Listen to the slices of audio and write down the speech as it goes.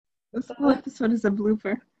This whole episode is a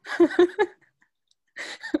blooper.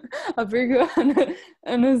 A Virgo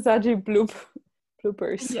and a Sagittarius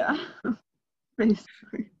bloopers. Yeah,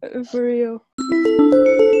 basically. For real.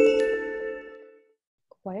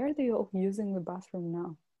 Why are they all using the bathroom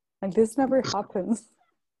now? Like, this never happens.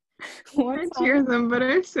 I can't hear them, but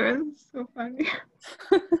I swear it's so funny.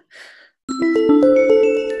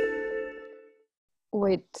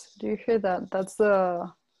 Wait, do you hear that? That's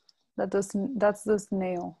the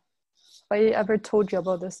snail. Have I ever told you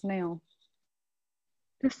about the snail?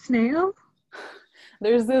 The snail?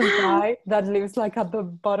 There's this guy that lives like at the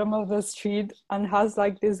bottom of the street and has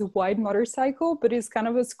like this white motorcycle, but it's kind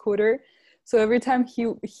of a scooter. So every time he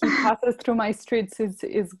passes through my streets,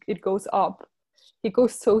 it goes up. He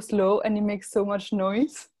goes so slow and he makes so much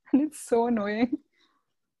noise, and it's so annoying.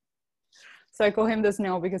 So I call him the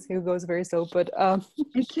snail because he goes very slow. But I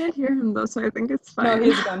can't hear him though, so I think it's fine. No,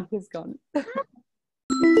 he's gone. He's gone.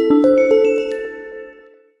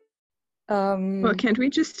 Well, can't we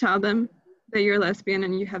just tell them that you're lesbian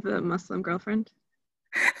and you have a Muslim girlfriend?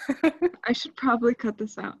 I should probably cut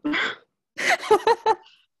this out.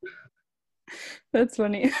 That's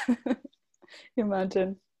funny.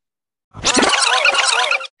 Imagine.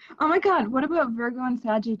 Oh my god, what about Virgo and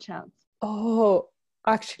Sagittarius chats? Oh,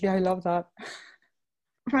 actually, I love that.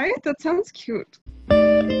 Right? That sounds cute.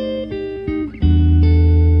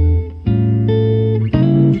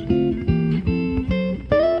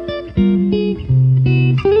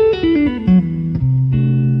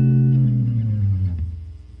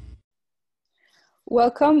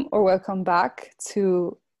 Welcome back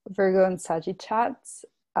to Virgo and Sagittarius Chats.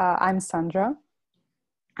 I'm Sandra.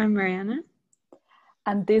 I'm Mariana.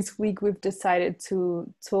 And this week we've decided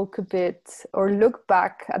to talk a bit or look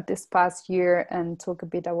back at this past year and talk a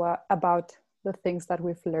bit about the things that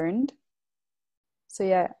we've learned. So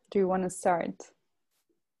yeah, do you want to start?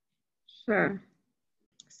 Sure.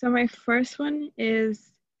 So my first one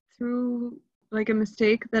is through like a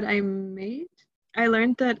mistake that I made. I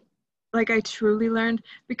learned that, I truly learned,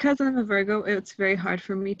 because I'm a Virgo, it's very hard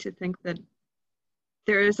for me to think that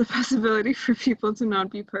there is a possibility for people to not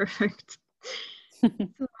be perfect. So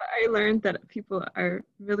I learned that people are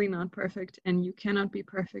really not perfect, and you cannot be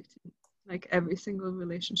perfect in like every single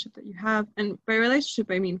relationship that you have. And by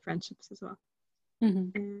relationship, I mean friendships as well. Mm-hmm.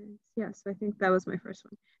 And yeah, so I think that was my first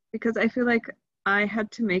one, because I feel like I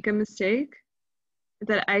had to make a mistake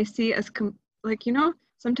that I see as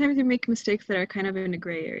sometimes you make mistakes that are kind of in a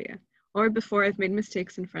gray area. Or before, I've made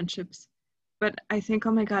mistakes in friendships, but I think,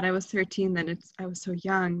 oh my god, I was 13 then, I was so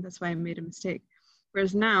young, that's why I made a mistake.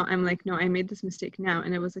 Whereas now I'm like, no, I made this mistake now,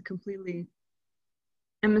 and it was a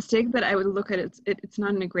mistake that I would look at it's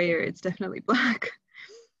not in a gray area, it's definitely black.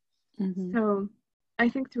 Mm-hmm. So I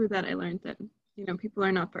think through that I learned that people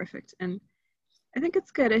are not perfect, and I think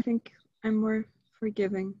it's good. I think I'm more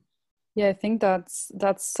forgiving. Yeah, I think that's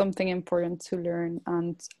something important to learn,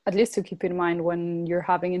 and at least to keep in mind when you're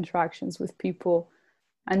having interactions with people,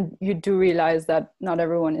 and you do realize that not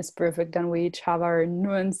everyone is perfect, and we each have our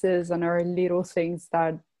nuances and our little things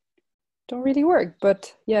that don't really work.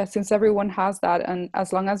 But yeah, since everyone has that, and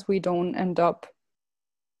as long as we don't end up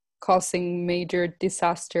causing major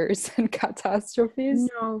disasters and catastrophes.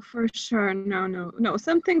 No, for sure. No.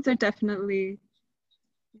 Some things are definitely,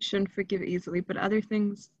 you shouldn't forgive easily, but other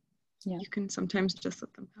things, you can sometimes just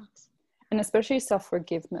let them pass. And especially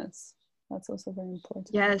self-forgiveness. That's also very important.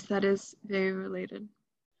 Yes, that is very related.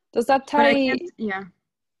 Does that tie? Yeah.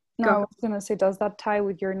 No, I was going to say, does that tie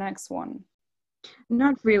with your next one?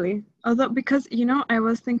 Not really. Although, because, I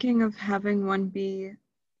was thinking of having one be,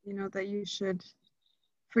 that you should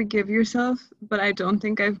forgive yourself, but I don't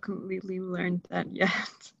think I've completely learned that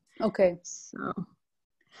yet. Okay. So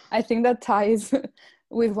I think that ties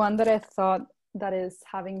with one that I thought, that is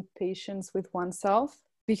having patience with oneself,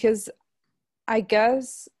 because I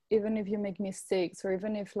guess even if you make mistakes, or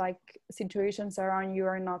even if like situations around you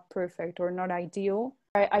are not perfect or not ideal,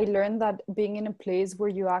 I learned that being in a place where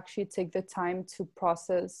you actually take the time to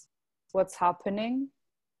process what's happening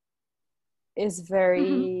is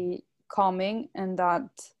very calming, and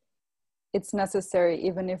that it's necessary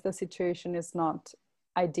even if the situation is not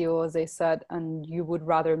ideal, as I said, and you would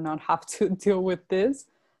rather not have to deal with this.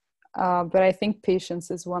 But I think patience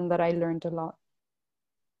is one that I learned a lot.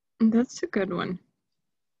 That's a good one.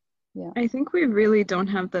 Yeah. I think we really don't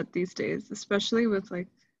have that these days, especially with like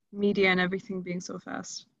media and everything being so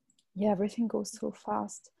fast. Yeah, everything goes so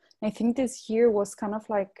fast. I think this year was kind of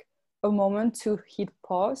like a moment to hit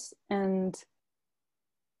pause, and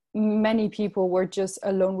many people were just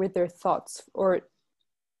alone with their thoughts, or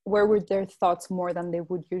were with their thoughts more than they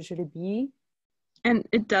would usually be. And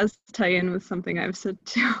it does tie in with something I've said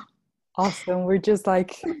too. Awesome. We're just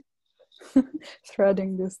like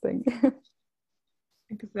threading this thing.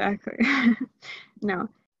 Exactly. No,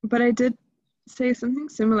 but I did say something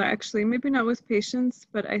similar actually, maybe not with patience,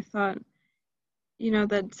 but I thought,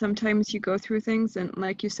 that sometimes you go through things and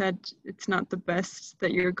like you said, it's not the best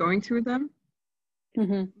that you're going through them,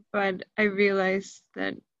 Mm-hmm. but I realized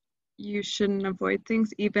that you shouldn't avoid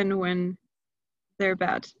things even when they're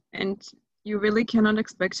bad. And you really cannot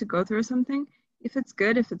expect to go through something if it's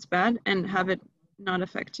good, if it's bad, and have it not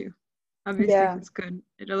affect you. Obviously, if Yeah. it's good,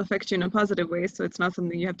 it'll affect you in a positive way, so it's not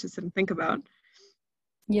something you have to sit and think about.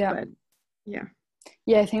 Yeah. But yeah.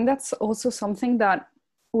 Yeah, I think that's also something that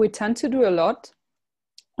we tend to do a lot.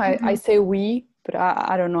 I Mm-hmm. say we, but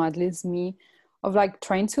I don't know, at least me, of like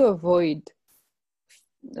trying to avoid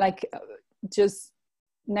like just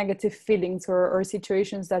negative feelings or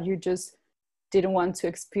situations that you just didn't want to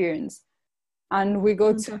experience. And we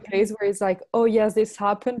go to a Definitely. place where it's like, oh yes, this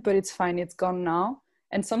happened, but it's fine, it's gone now.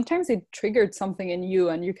 And sometimes it triggered something in you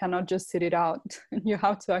and you cannot just sit it out. You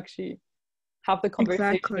have to actually have the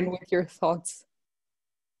conversation Exactly. with your thoughts.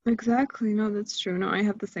 Exactly. No, that's true. No, I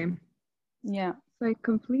have the same. Yeah. So I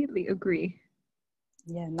completely agree.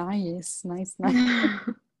 Yeah, nice, nice, nice.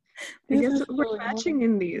 I This guess is we're so annoying. matching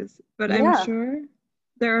in these, but I'm Yeah. sure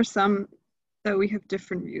there are some that we have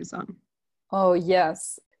different views on. Oh,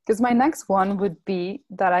 yes. Because my next one would be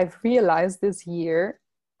that I've realized this year,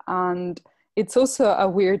 and it's also a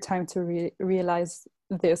weird time to realize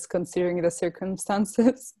this considering the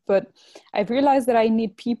circumstances, but I've realized that I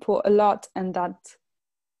need people a lot and that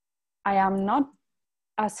I am not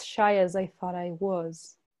as shy as I thought I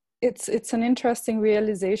was. It's an interesting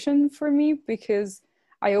realization for me because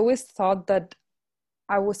I always thought that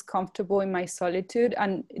I was comfortable in my solitude,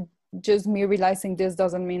 and just me realizing this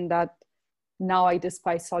doesn't mean that now I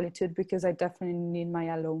despise solitude, because I definitely need my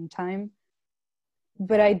alone time.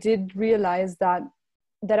 But I did realize that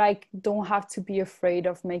I don't have to be afraid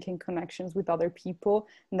of making connections with other people,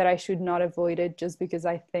 and that I should not avoid it just because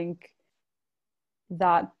I think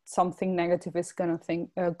that something negative is going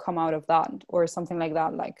to come out of that, or something like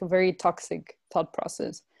that, like a very toxic thought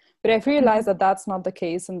process. But I've realized Mhm. that that's not the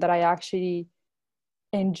case, and that I actually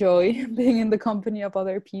enjoy being in the company of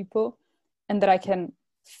other people, and that I can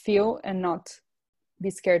feel and not be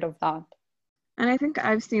scared of that. And I think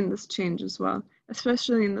I've seen this change as well,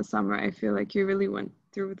 especially in the summer. I feel like you really went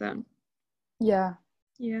through that. Yeah.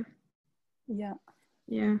 Yeah, Yeah.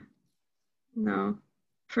 yeah. No,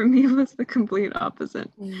 for me, it was the complete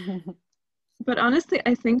opposite. But honestly,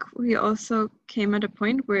 I think we also came at a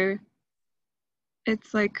point where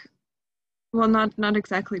it's like, well, not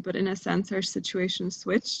exactly, but in a sense, our situation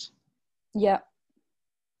switched. Yeah.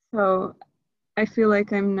 So I feel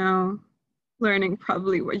like I'm now learning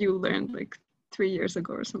probably what you learned like 3 years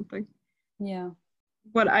ago or something. Yeah.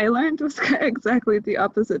 What I learned was exactly the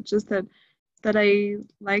opposite, just that I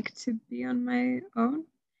like to be on my own,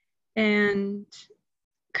 and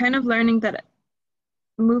kind of learning that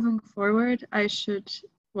moving forward, I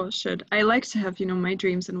like to have, my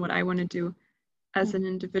dreams and what I want to do as an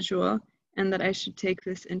individual, and that I should take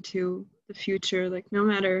this into the future, like no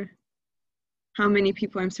matter how many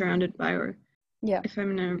people I'm surrounded by or Yeah. if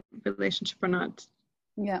I'm in a relationship or not.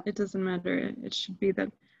 Yeah. It doesn't matter. It should be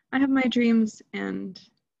that I have my dreams, and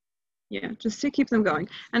yeah, just to keep them going.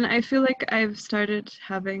 And I feel like I've started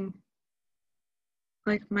having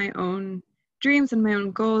like my own dreams and my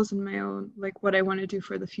own goals and my own like what I want to do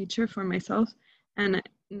for the future for myself, and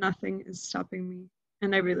nothing is stopping me,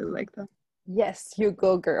 and I really like that. Yes, you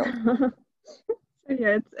go, girl. So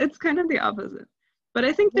yeah, it's kind of the opposite, but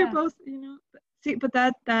I think they're Yeah. both, see, but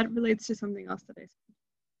that relates to something else that I said,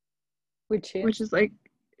 Which which is, is like,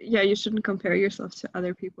 yeah, you shouldn't compare yourself to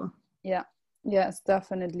other people. yeah. Yes,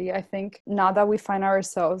 definitely. I think now that we find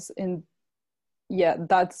ourselves in, yeah,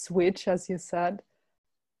 that switch, as you said.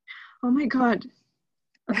 Oh my God.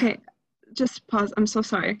 Okay, just pause. I'm so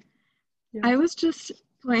sorry. Yeah. I was just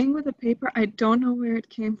playing with a paper. I don't know where it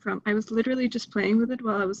came from. I was literally just playing with it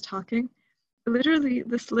while I was talking. Literally,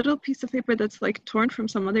 this little piece of paper that's like torn from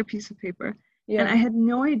some other piece of paper. And Yeah. I had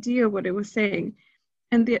no idea what it was saying.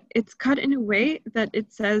 And it's cut in a way that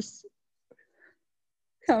it says,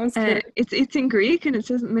 I'm scared. it's in Greek and it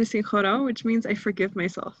says "mesichoro," which means I forgive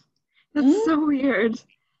myself. That's Mm? so weird.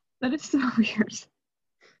 That is so weird.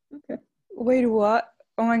 Okay. Wait, what?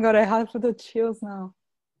 Oh my God, I have the chills now.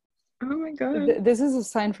 Oh my God. This is a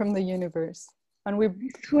sign from the universe. And we, I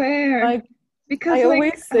swear. like, Because I like,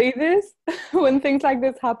 always say this when things like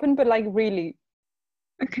this happen, but like, really.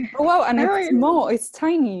 okay. Oh wow, and Now it's I small, it's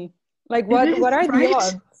tiny. Like, It what is, are the right?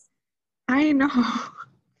 odds? I know.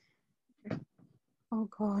 Oh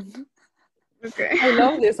God. Okay. I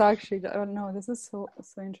love this actually. Oh no, this is so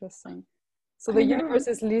interesting. So the I know. universe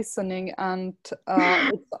is listening and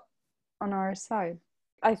it's on our side.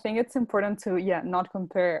 I think it's important to not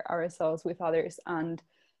compare ourselves with others, and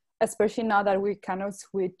especially now that we kind of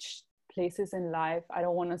switch places in life. I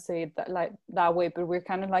don't want to say it that way, but we're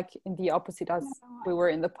kind of like in the opposite as we were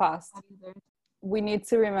in the past. We need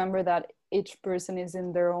to remember that each person is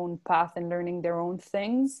in their own path and learning their own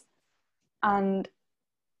things. And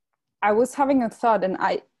I was having a thought, and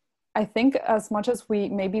I think as much as we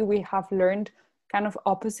have learned kind of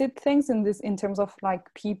opposite things in terms of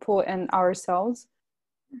like people and ourselves,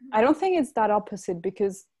 I don't think it's that opposite,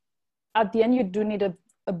 because at the end you do need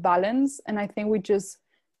a balance. And I think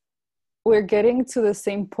we're getting to the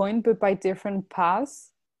same point, but by different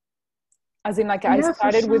paths. As in, like, I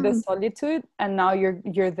started with the solitude and now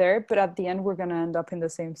you're there, but at the end we're gonna end up in the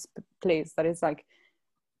same place. That is like,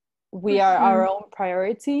 we are our own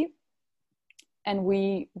priority, and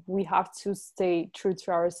we have to stay true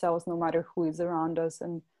to ourselves no matter who is around us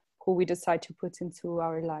and who we decide to put into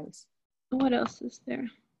our lives. What else is there?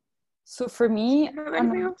 So for me,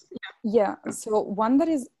 anything else? So one that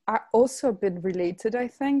is also a bit related, I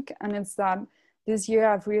think, and it's that this year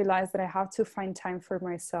I've realized that I have to find time for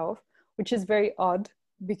myself, which is very odd,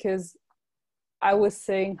 because I was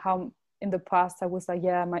saying how in the past I was like,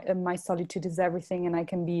 my solitude is everything and I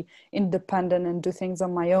can be independent and do things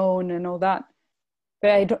on my own and all that.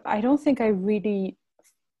 But I don't think I really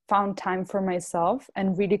found time for myself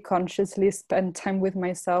and really consciously spent time with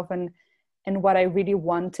myself and what I really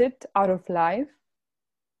wanted out of life.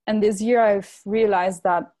 And this year I've realized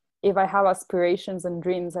that if I have aspirations and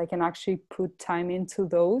dreams, I can actually put time into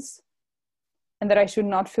those, and that I should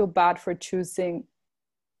not feel bad for choosing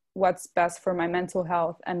what's best for my mental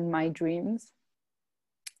health and my dreams.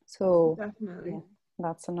 So definitely,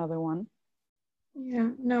 that's another one. Yeah,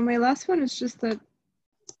 no, my last one is just that.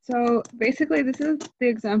 So basically, this is the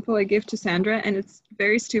example I gave to Sandra, and it's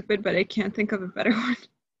very stupid, but I can't think of a better one.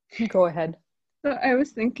 Go ahead. So I was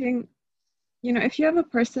thinking, if you have a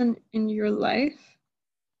person in your life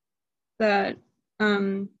that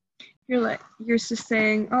you're just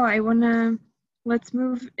saying, oh, let's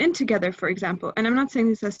move in together, for example. And I'm not saying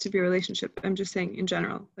this has to be a relationship. I'm just saying in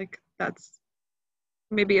general, like, that's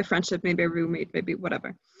maybe a friendship, maybe a roommate, maybe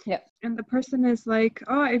whatever. Yeah. And the person is like,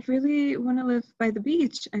 oh, I really want to live by the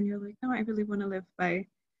beach. And you're like, no, I really want to live by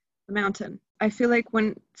the mountain. I feel like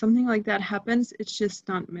when something like that happens, it's just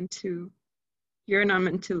you're not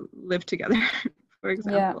meant to live together, for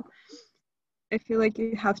example. Yeah. I feel like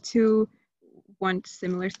you have to want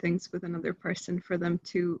similar things with another person for them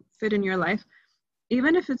to fit in your life.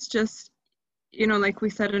 Even if it's just, like we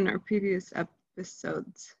said in our previous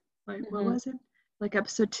episodes, like, what was it? Like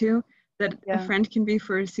episode 2, that a friend can be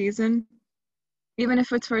for a season. Even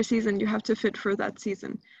if it's for a season, you have to fit for that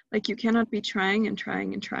season. Like, you cannot be trying and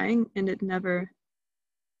trying and trying, and it never,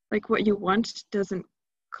 like, what you want doesn't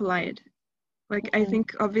collide. Like, I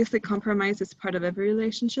think obviously compromise is part of every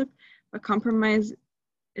relationship, but compromise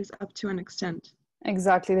is up to an extent.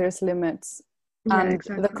 Exactly, there's limits. Yeah, and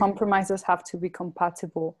exactly. The compromises have to be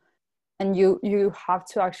compatible, and you have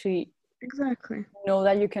to actually know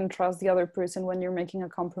that you can trust the other person when you're making a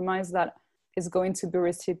compromise that is going to be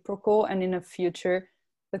reciprocal, and in the future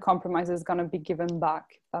the compromise is going to be given back,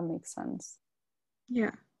 if that makes sense.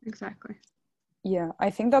 Yeah, exactly. Yeah, I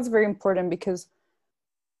think that's very important, because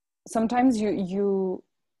sometimes you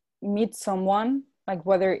meet someone, like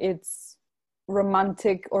whether it's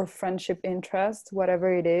romantic or friendship interest,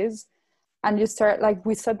 whatever it is, and you start, like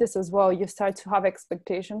we said this as well, you start to have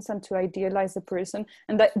expectations and to idealize the person.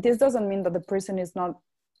 And that this doesn't mean that the person is not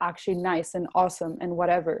actually nice and awesome and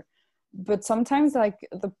whatever, but sometimes like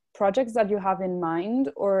the projects that you have in mind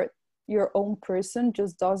or your own person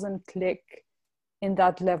just doesn't click in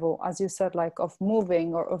that level, as you said, like of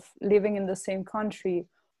moving or of living in the same country,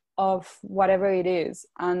 of whatever it is.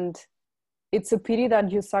 And it's a pity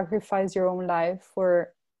that you sacrifice your own life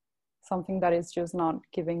for something that is just not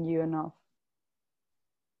giving you enough.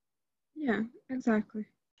 Yeah, exactly.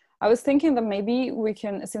 I was thinking that maybe we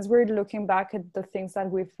can, since we're looking back at the things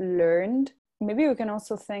that we've learned, maybe we can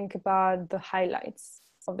also think about the highlights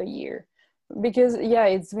of the year. Because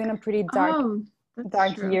it's been a pretty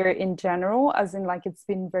dark year in general, as in like it's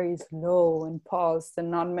been very slow and paused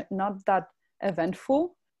and not that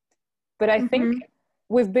eventful. But I think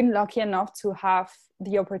we've been lucky enough to have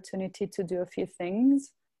the opportunity to do a few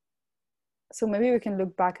things. So maybe we can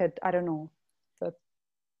look back at, I don't know, the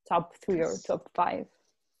top 3 or top 5.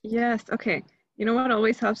 Yes. Okay. You know what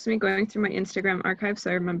always helps me? Going through my Instagram archive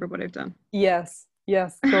so I remember what I've done. Yes. Go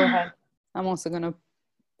ahead. I'm also going to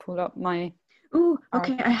pull up my... Oh,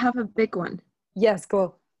 okay. I have a big one. Yes,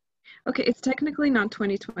 go. Okay, it's technically not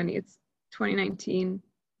 2020, it's 2019,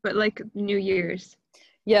 but like New Year's,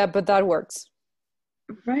 Yeah, but that works.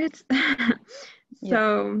 right? Yeah.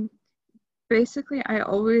 So basically, I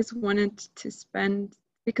always wanted to spend,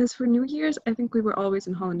 because for New Year's, I think we were always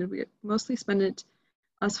in Holland and we mostly spend it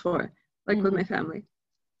us four, like with Hmm. my family.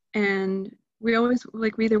 And we always,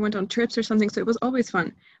 like, we either went on trips or something, so it was always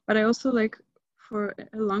fun. But I also, like, for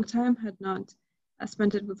a long time had not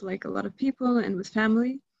spent it with like a lot of people and with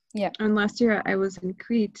family. Yeah. And last year I was in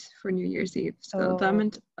Crete for New Year's Eve, so that Oh,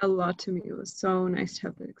 meant a lot to me. It was so nice to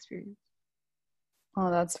have that experience.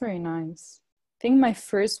 oh, that's very nice. I think my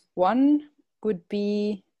first one would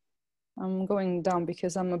be, I'm going down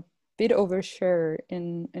because I'm a bit overshare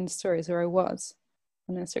in stories, or I was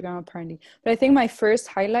on Instagram apparently. But I think my first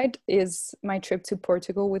highlight is my trip to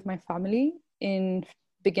Portugal with my family in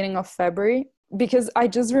beginning of February, because I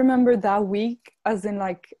just remember that week as in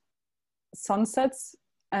like sunsets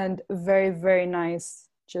and very, very nice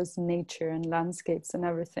just nature and landscapes and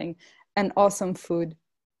everything, and awesome food.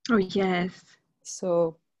 Oh yes.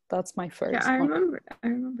 So that's my Yeah, first I one. remember I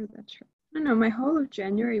remember that trip. I don't know, my whole of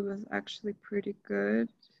January was actually pretty good.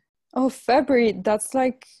 Oh, February, that's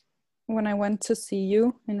like when I went to see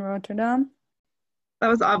you in Rotterdam. That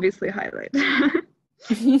was obviously a highlight.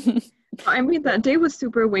 I mean, that day was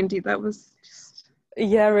super windy. That was just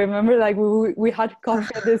Yeah, remember like we had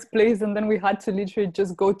coffee at ugh, this place and then we had to literally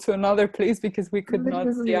just go to another place because we could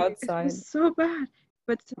not stay literally, it was outside. so bad.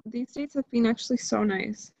 But these dates have been actually so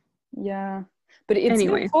nice. Yeah. But it's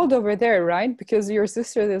still Anyway, cold over there, right? Because your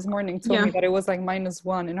sister this morning told yeah. me that it was like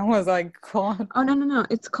 -1 and I was like, God. Oh no, no, no.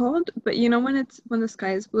 It's cold, but you know when the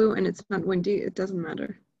sky is blue and it's not windy, it doesn't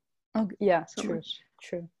matter Oh, yeah, so true, much.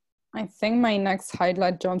 true. I think my next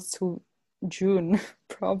highlight jumps to June,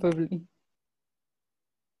 probably.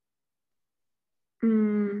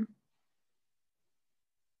 Mm,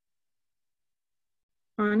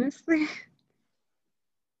 honestly,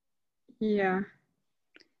 yeah.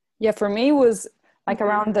 Yeah, for me it was like Yeah.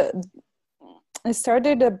 around the I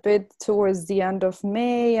started a bit towards the end of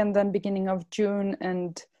May and then beginning of June,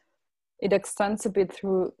 and it extends a bit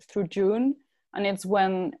through June, and it's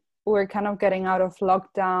when we're kind of getting out of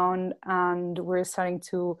lockdown and we're starting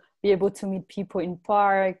to be able to meet people in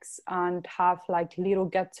parks and have like little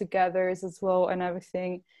get-togethers as well and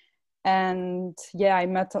everything. And yeah, I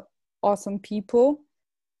met awesome people,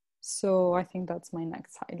 so I think that's my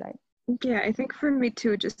next highlight. Yeah, I think for me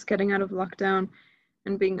too, just getting out of lockdown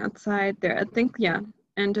and being outside there. I think, yeah,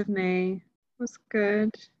 end of May was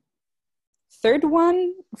good. Third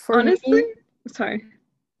one for Honestly, me, sorry.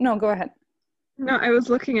 no, go ahead. No, I was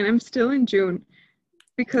looking and I'm still in June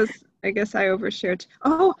because I guess I overshared.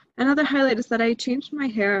 Oh, another highlight is that I changed my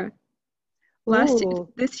hair Oh,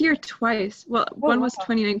 this year twice. Well, oh one was wow.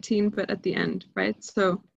 2019, but at the end, right?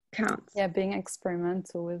 So counts. Yeah, being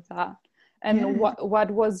experimental with that. And Yeah. what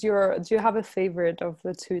was your, do you have a favorite of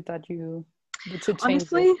the two that the two changes?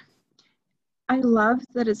 Honestly, I love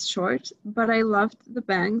that it's short, but I loved the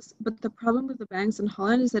bangs. But the problem with the bangs in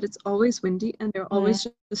Holland is that it's always windy and they're Mm, always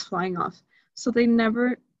just flying off. So they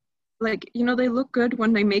never, like, they look good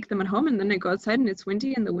when I make them at home and then I go outside and it's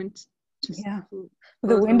windy and the wind just yeah, the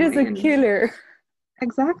blows them wind is away. a And killer.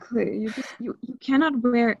 exactly, you cannot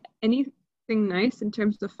wear anything nice in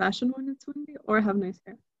terms of fashion when it's windy or have nice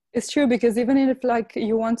hair. It's true, because even if like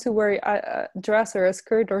you want to wear a dress or a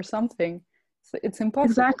skirt or something, it's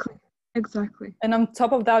impossible. Exactly, exactly, And on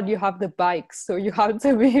top of that, you have the bikes, so you have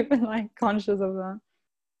to be even like conscious of that.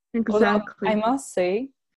 Although I exactly. must say,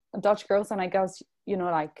 Dutch girls, and I guess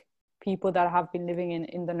like people that have been living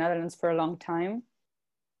in the Netherlands for a long time,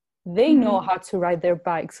 they know Hmm. how to ride their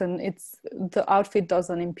bikes, and it's the outfit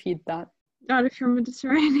doesn't impede that. Not if you're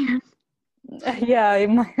Mediterranean. Yeah,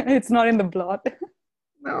 it's not in the blood.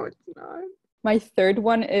 No, it's not. My third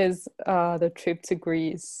one is the trip to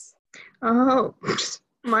Greece. Oh,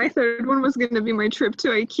 my third one was going to be my trip to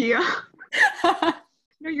IKEA.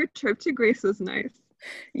 No, your trip to Greece was nice.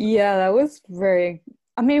 Yeah, that was very,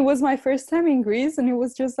 I mean, it was my first time in Greece, and it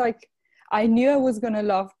was just like, I knew I was gonna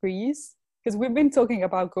love Greece because we've been talking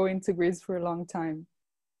about going to Greece for a long time,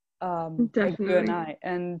 like you and Definitely. I,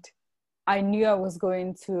 and I knew I was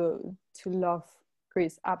going to love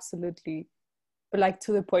Greece absolutely, but like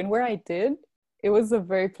to the point where I did, it was a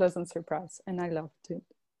very pleasant surprise, and I loved it.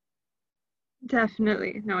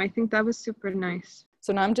 Definitely. No, I think that was super nice.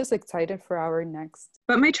 So now I'm just excited for our next.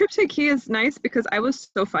 But my trip to IKEA is nice because I was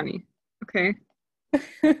so funny. Okay.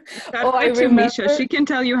 Oh, Shout I out to Misha. remember. She can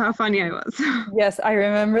tell you how funny I was. Yes, I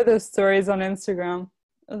remember the stories on Instagram.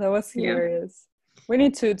 That was Yeah, hilarious. We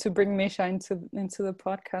need to bring Misha into the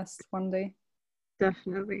podcast one day.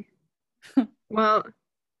 definitely. Well,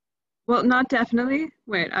 well, not definitely.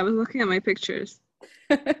 Wait, I was looking at my pictures.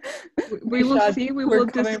 We will Misha, see. We we're will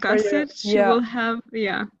coming for discuss you. it.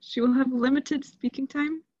 Yeah. She will have limited speaking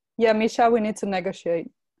time. Yeah, Misha, we need to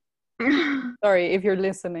negotiate. Sorry if you're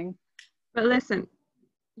listening. But listen,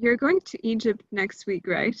 you're going to Egypt next week,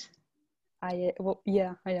 right? Well,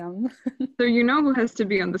 yeah, I am. So you know who has to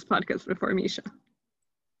be on this podcast before Misha.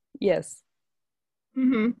 Yes.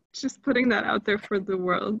 Just putting that out there for the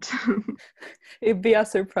world. It'd be a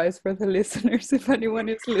surprise for the listeners if anyone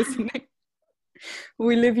is listening.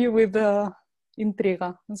 We leave you with the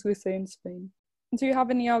intriga, as we say in Spain. Do you have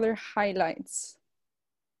any other highlights?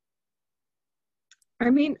 I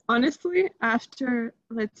mean, honestly, after,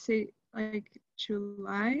 let's say, like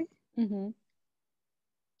July,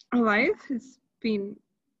 life has been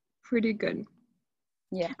pretty good.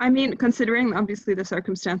 Yeah. I mean, considering obviously the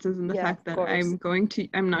circumstances and the Yeah, fact of that course.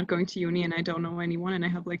 I'm not going to uni and I don't know anyone and I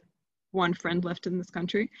have like one friend left in this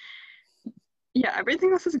country. Yeah,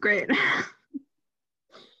 everything else is great.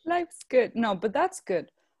 Life's good. No, but that's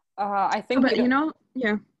good. I think But you know,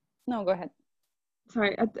 yeah. No, go ahead.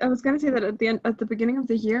 Sorry, I was gonna say that at the beginning of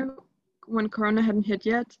the year, when Corona hadn't hit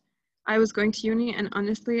yet, I was going to uni, and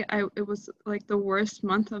honestly, it was like the worst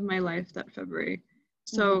month of my life that February.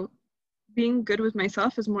 So being good with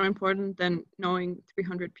myself is more important than knowing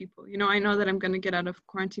 300 people. You know, I know that I'm gonna get out of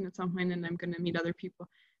quarantine at some point and I'm gonna meet other people,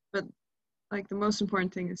 but like the most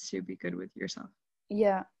important thing is to be good with yourself.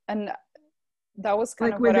 Yeah, and that was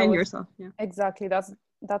kind Like of what I within was yourself. Yeah. exactly.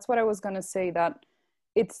 That's what I was gonna say. That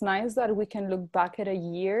it's nice that we can look back at a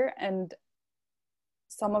year and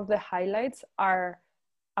some of the highlights are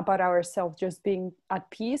about ourselves, just being at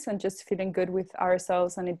peace and just feeling good with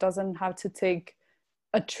ourselves, and it doesn't have to take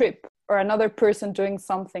a trip or another person doing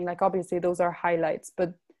something. Like obviously those are highlights,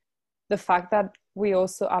 but the fact that we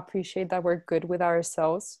also appreciate that we're good with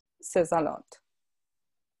ourselves says a lot.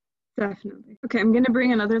 Definitely. Okay, I'm gonna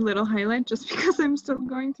bring another little highlight just because I'm still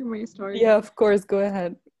going through my story. Yeah, of course, go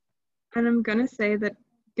ahead. And I'm gonna say that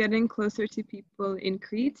getting closer to people in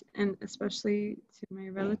Crete and especially to my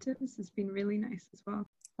relatives has been really nice as well.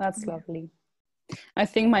 That's lovely. I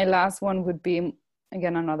think my last one would be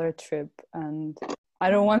again another trip, and I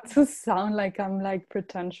don't want to sound like I'm like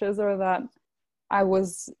pretentious or that I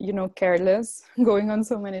was, careless going on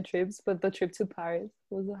so many trips, but the trip to Paris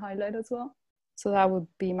was a highlight as well. So that would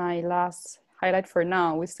be my last highlight for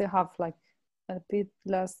now. We still have like a bit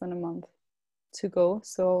less than a month to go,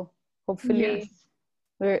 so hopefully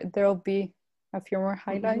there'll be a few more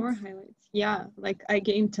highlights. More highlights. Yeah, like I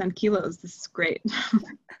gained 10 kilos. This is great.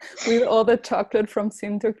 With all the chocolate from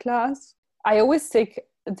Sinterklaas. I always take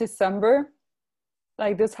December.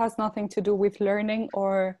 Like this has nothing to do with learning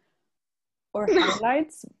or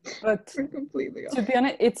highlights, but to be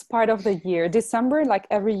honest, it's part of the year. December, like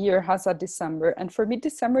every year has a December. And for me,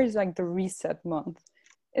 December is like the reset month.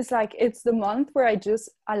 It's like, it's the month where I just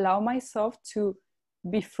allow myself to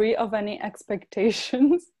be free of any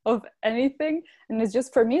expectations of anything. And it's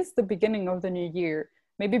just, for me, it's the beginning of the new year.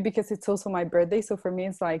 Maybe because it's also my birthday. So for me,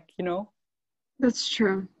 it's like, That's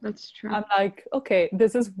true. I'm like, okay,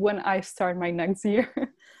 this is when I start my next year.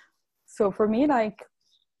 So for me, like,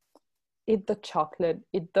 eat the chocolate,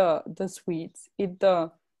 eat the sweets, eat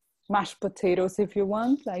the mashed potatoes if you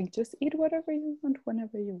want. Like, just eat whatever you want,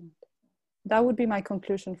 whenever you want. That would be my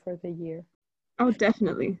conclusion for the year. Oh,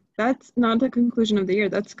 definitely. That's not the conclusion of the year.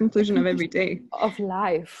 That's the conclusion of every day. Of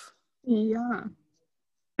life. Yeah.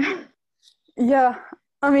 Yeah.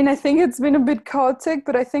 I mean, I think it's been a bit chaotic,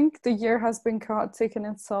 but I think the year has been chaotic in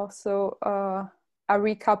itself. So a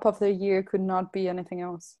recap of the year could not be anything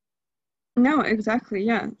else. No, exactly.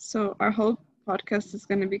 Yeah. So our whole podcast is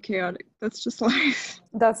going to be chaotic. That's just life.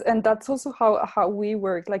 That's also how we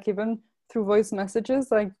work. Like even through voice messages,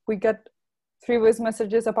 like we get 3 voice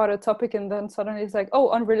messages about a topic and then suddenly it's like,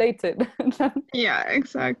 oh, unrelated. Yeah,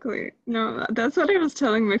 exactly. No, that's what I was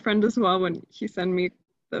telling my friend as well when he sent me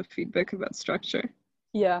the feedback about structure.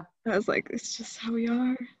 Yeah. I was like, it's just how we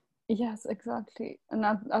are. Yes, exactly. And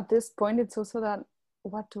at this point, it's also that,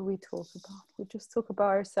 what do we talk about? We just talk about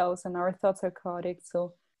ourselves and our thoughts are chaotic.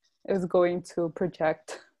 So it's going to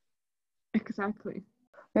project. Exactly.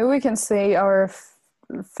 Maybe we can say our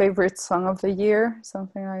favorite song of the year,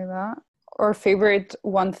 something like that. Or favorite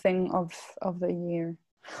one thing of the year.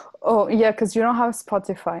 Oh yeah, because you don't have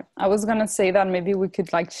Spotify. I was gonna say that maybe we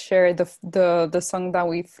could like share the song that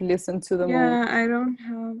we've listened to the most. Yeah, I don't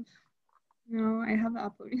have. No, I have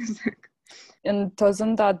Apple Music. And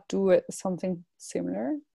doesn't that do something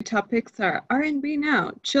similar? My top picks are R&B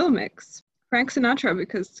now, Chill Mix, Frank Sinatra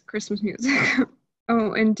because Christmas music.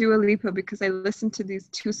 Oh, and Dua Lipa because I listened to these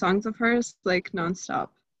 2 songs of hers like nonstop.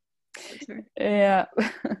 That's her. Yeah.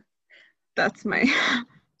 That's my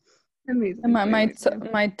amazing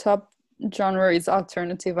playlist. My top genre is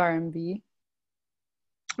alternative R&B.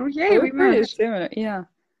 Oh So yay, we're we pretty matched. similar, yeah.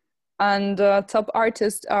 And top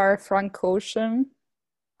artists are Frank Ocean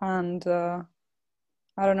and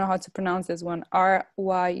I don't know how to pronounce this one,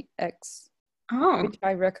 RYX, Oh. which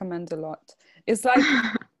I recommend a lot. It's like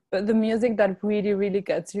the music that really, really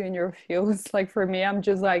gets you in your feels. Like for me, I'm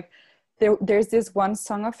just like, there's this one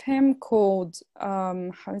song of him called,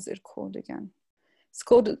 how is it called again? It's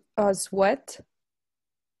called Sweat.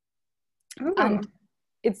 Oh. And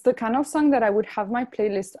it's the kind of song that I would have my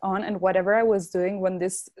playlist on, and whatever I was doing when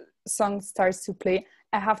this song starts to play,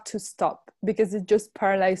 I have to stop because it just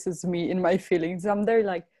paralyzes me in my feelings. I'm there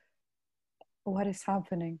like, what is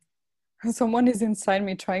happening? Someone is inside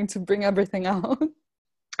me trying to bring everything out.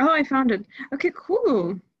 Oh, I found it. Okay,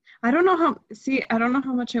 cool. I don't know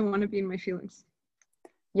how much I want to be in my feelings.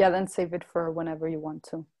 Yeah, then save it for whenever you want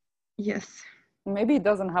to. Yes. Maybe it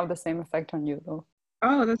doesn't have the same effect on you though.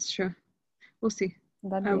 Oh, that's true. We'll see.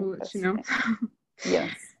 That'd I be will let you know. interesting.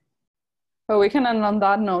 Yes. Well, we can end on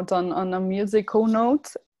that note, on a musical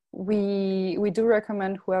note. We do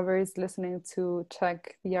recommend whoever is listening to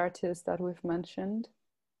check the artists that we've mentioned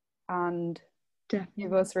and Definitely.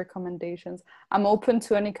 give us recommendations. I'm open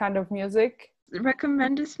to any kind of music.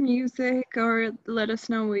 Recommend us music or let us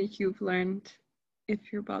know what you've learned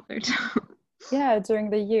if you're bothered. Yeah, during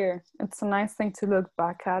the year. It's a nice thing to look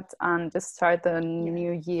back at and just start the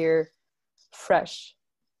new year fresh.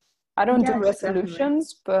 I don't do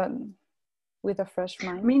resolutions, but with a fresh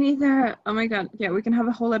mind. Me neither. Oh my god. Yeah, we can have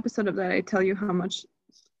a whole episode of that. I tell you how much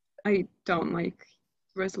I don't like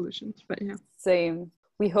resolutions, but yeah. Same.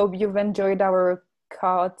 We hope you've enjoyed our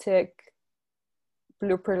chaotic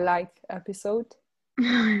blooper-like episode.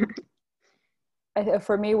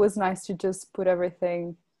 For me, it was nice to just put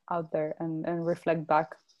everything out there and reflect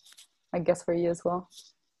back. I guess for you as well.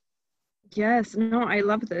 Yes, no, I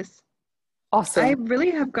love this. Awesome. I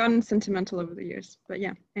really have gotten sentimental over the years, but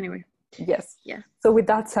yeah, anyway. Yes. Yeah. So with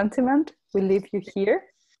that sentiment, we leave you here.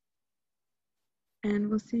 And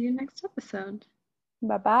we'll see you next episode.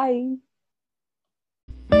 Bye-bye.